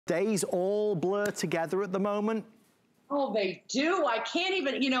days all blur together at the moment? Oh, they do. I can't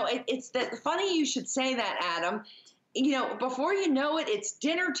even, you know, it's that funny you should say that, Adam. You know, before you know it, it's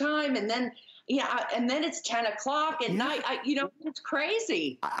dinner time, and then, yeah, and then it's 10 o'clock at night. You know, it's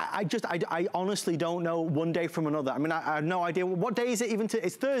crazy. I honestly don't know one day from another. I mean, I have no idea. What day is it even?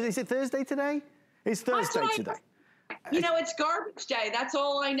 It's Thursday. Is it Thursday today? It's Thursday today. You know, it's garbage day. That's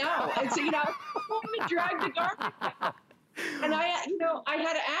all I know. It's, you know, let me drag the garbage out. And you know, I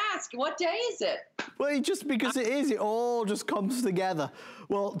had to ask, what day is it? Well, just because it is, it all just comes together.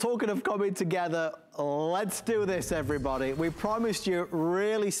 Well, talking of coming together, let's do this, everybody. We promised you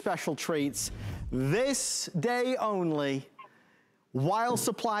really special treats. This day only, while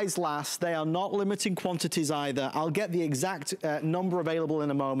supplies last. They are not limiting quantities either. I'll get the exact number available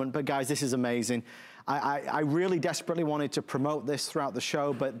in a moment, but guys, this is amazing. I really desperately wanted to promote this throughout the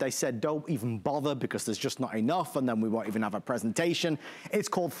show, but they said don't even bother because there's just not enough, and then we won't even have a presentation. It's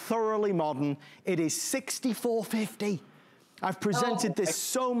called Thoroughly Modern. It is $64.50. I've presented this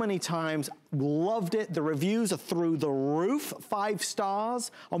so many times, loved it. The reviews are through the roof, 5 stars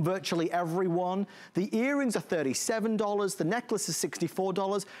on virtually every one. The earrings are $37, the necklace is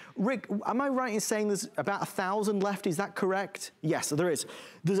 $64. Rick, am I right in saying there's about 1,000 left, is that correct? Yes, there is.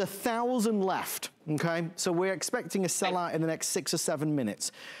 There's 1,000 left, okay? So we're expecting a sellout in the next 6 or 7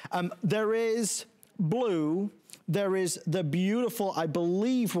 minutes. There is blue, there is the beautiful, I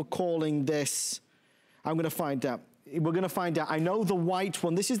believe we're calling this, I'm gonna find out. We're gonna find out. I know the white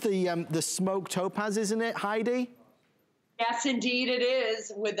one. This is the smoked topaz, isn't it, Heidi? Yes, indeed it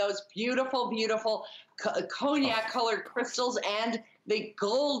is, with those beautiful, beautiful cognac-colored crystals and the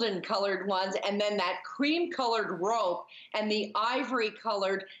golden-colored ones, and then that cream-colored rope and the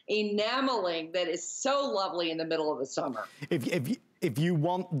ivory-colored enameling that is so lovely in the middle of the summer. If you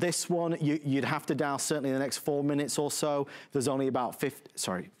want this one, you'd have to dial certainly in the next 4 minutes or so. There's only about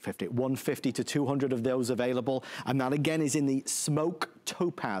 150 to 200 of those available. And that again is in the smoke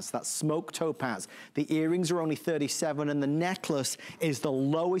topaz, that's smoke topaz. The earrings are only $37 and the necklace is the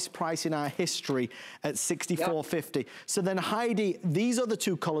lowest price in our history at $64.50. Yep. So then Heidi, these are the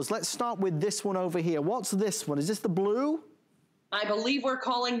 2 colors. Let's start with this one over here. What's this one? Is this the blue? I believe we're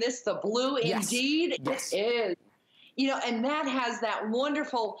calling this the blue. Yes. Indeed, yes. It is. You know, and that has that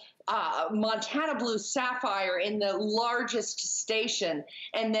wonderful Montana blue sapphire in the largest station,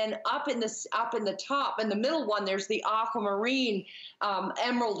 and then up in the top, in the middle one, there's the aquamarine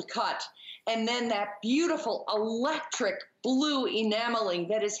emerald cut, and then that beautiful electric blue enameling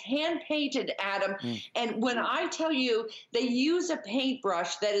that is hand painted, Adam. And when I tell you, they use a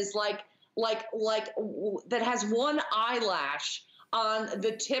paintbrush that is like that has one eyelash on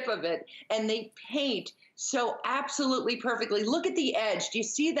the tip of it, and they paint so absolutely perfectly. Look at the edge. Do you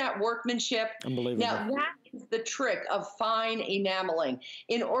see that workmanship? Unbelievable. Now, that is the trick of fine enameling.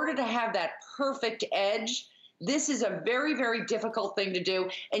 In order to have that perfect edge, this is a very, very difficult thing to do,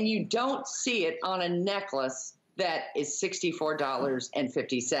 and you don't see it on a necklace that is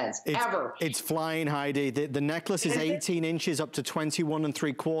 $64.50 ever. It's flying, Heidi. The necklace is 18 inches up to 21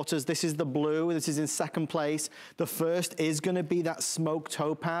 3/4. This is the blue. This is in second place. The first is going to be that smoked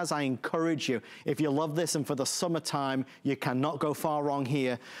topaz. I encourage you, if you love this and for the summertime, you cannot go far wrong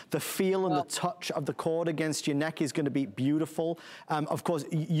here. The feel and the touch of the cord against your neck is going to be beautiful. Of course,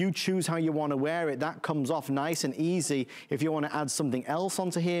 you choose how you want to wear it. That comes off nice and easy. If you want to add something else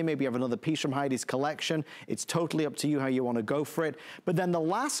onto here, maybe you have another piece from Heidi's collection, it's totally up to you how you want to go for it. But then the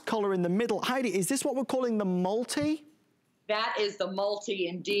last color in the middle, Heidi, is this what we're calling the multi? That is the multi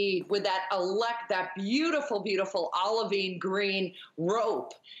indeed, with that beautiful, beautiful olivine green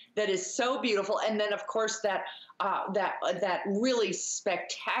rope that is so beautiful. And then of course that really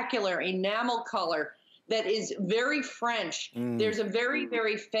spectacular enamel color that is very French. There's a very,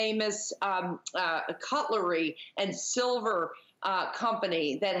 very famous cutlery and silver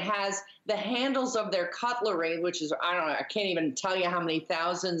company that has the handles of their cutlery, which is, I don't know, I can't even tell you how many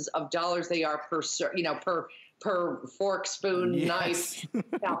thousands of dollars they are per fork, spoon, knife.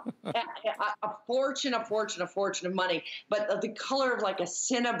 Now, a fortune of money. But the color of like a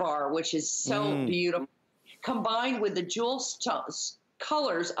cinnabar, which is so beautiful, combined with the jewel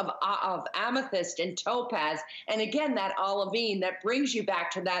colors of amethyst and topaz, and again that olivine that brings you back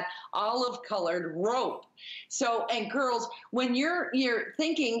to that olive colored rope. So, and girls, when you're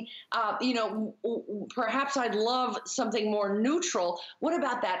thinking, you know, perhaps I'd love something more neutral, what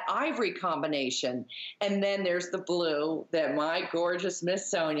about that ivory combination? And then there's the blue that my gorgeous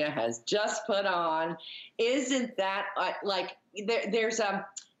Miss Sonia has just put on. Isn't that there's a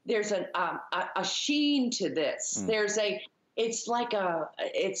sheen to this. There's a it's like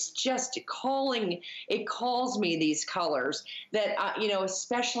it's just it calls me these colors that, you know,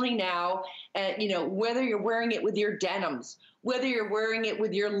 especially now, you know, whether you're wearing it with your denims, whether you're wearing it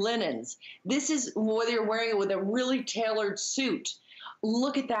with your linens, whether you're wearing it with a really tailored suit.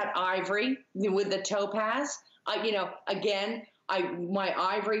 Look at that ivory with the topaz. You know, again, my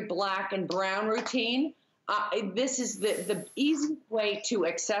ivory, black, and brown routine. This is the easy way to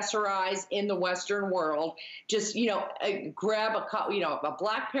accessorize in the Western world. Just, you know, grab a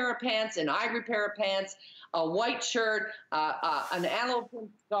black pair of pants, an ivory pair of pants, a white shirt, an antelope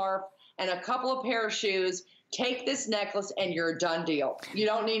scarf, and a couple of pair of shoes. Take this necklace and you're a done deal. You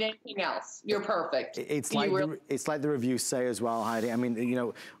don't need anything else. You're perfect. It's like the reviews say as well, Heidi. I mean, you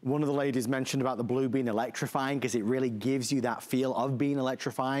know, one of the ladies mentioned about the blue being electrifying because it really gives you that feel of being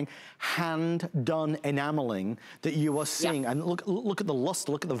electrifying. Hand-done enameling that you are seeing. Yeah. And look at the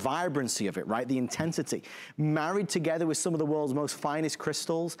luster, look at the vibrancy of it, right? The intensity. Married together with some of the world's most finest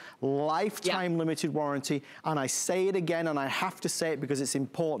crystals, lifetime limited warranty. And I say it again, and I have to say it because it's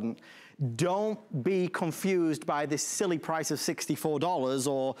important. Don't be confused by this silly price of $64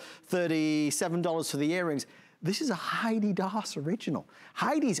 or $37 for the earrings. This is a Heidi Daus original.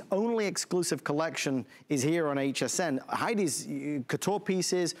 Heidi's only exclusive collection is here on HSN. Heidi's couture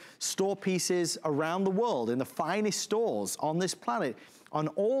pieces, store pieces around the world in the finest stores on this planet, on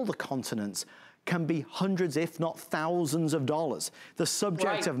all the continents, can be hundreds, if not thousands of dollars. The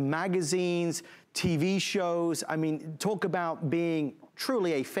subject of magazines, TV shows. I mean, talk about being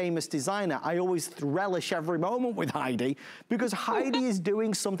truly a famous designer. I always relish every moment with Heidi because Heidi is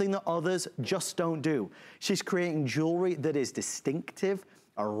doing something that others just don't do. She's creating jewelry that is distinctive,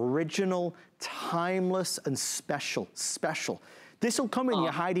 original, timeless, and special. This will come in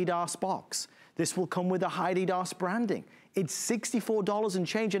your Heidi Daus box. This will come with a Heidi Daus branding. It's $64 and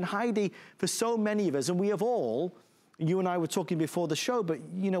change. And Heidi, for so many of us, and we have all, you and I were talking before the show, but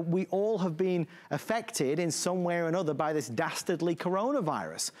you know, we all have been affected in some way or another by this dastardly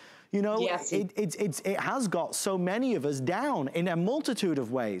coronavirus. You know, it has got so many of us down in a multitude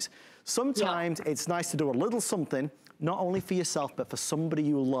of ways. Sometimes it's nice to do a little something, not only for yourself, but for somebody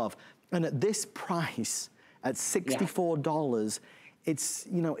you love. And at this price, at $64, it's,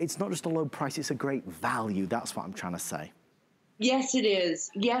 you know, it's not just a low price, it's a great value. That's what I'm trying to say. Yes, it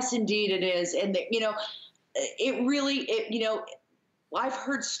is. Yes, indeed it is. And, you know, you know, I've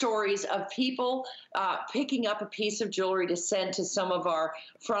heard stories of people picking up a piece of jewelry to send to some of our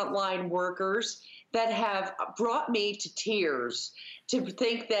frontline workers that have brought me to tears to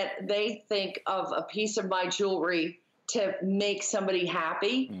think that they think of a piece of my jewelry to make somebody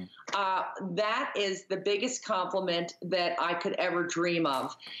happy. That is the biggest compliment that I could ever dream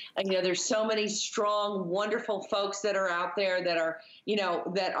of. And, you know, there's so many strong, wonderful folks that are out there that are, you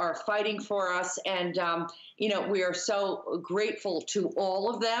know, that are fighting for us. And, you know, we are so grateful to all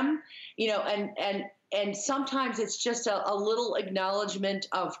of them, you know, and sometimes it's just a little acknowledgement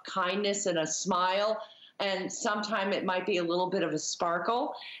of kindness and a smile. And sometimes it might be a little bit of a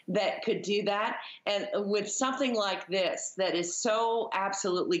sparkle that could do that. And with something like this that is so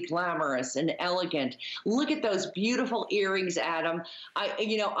absolutely glamorous and elegant, look at those beautiful earrings, Adam.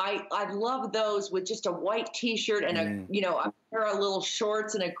 I love those with just a white T-shirt and a a pair of little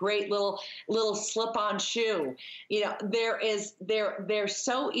shorts and a great little slip-on shoe. You know, they're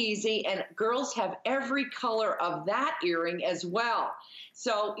so easy, and girls have every color of that earring as well.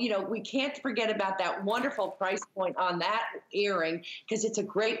 So, you know, we can't forget about that wonderful price point on that earring because it's a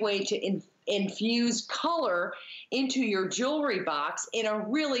great way to infuse color into your jewelry box in a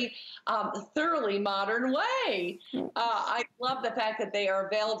really thoroughly modern way. I love the fact that they are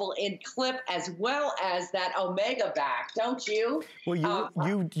available in clip as well as that Omega back, don't you?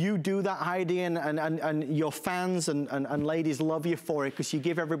 Well, you do that, Heidi, and your fans and ladies love you for it because you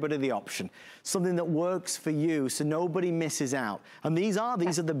give everybody the option. Something that works for you so nobody misses out. And these are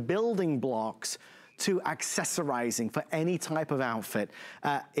the building blocks to accessorizing for any type of outfit.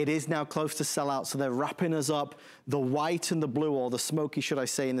 It is now close to sell out, so they're wrapping us up. The white and the blue, or the smoky, should I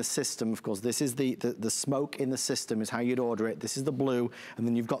say, in the system. Of course, this is the smoke in the system is how you'd order it. This is the blue, and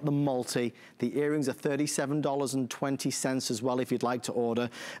then you've got the multi. The earrings are $37.20 as well if you'd like to order.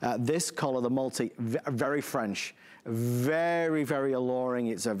 This color, the multi, very French. Very, very alluring.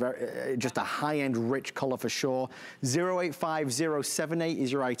 It's a just a high-end, rich color for sure. 085078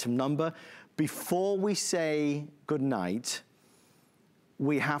 is your item number. Before we say goodnight,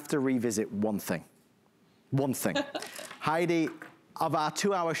 we have to revisit one thing. One thing. Heidi, of our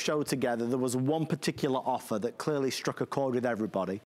 2-hour show together, there was one particular offer that clearly struck a chord with everybody.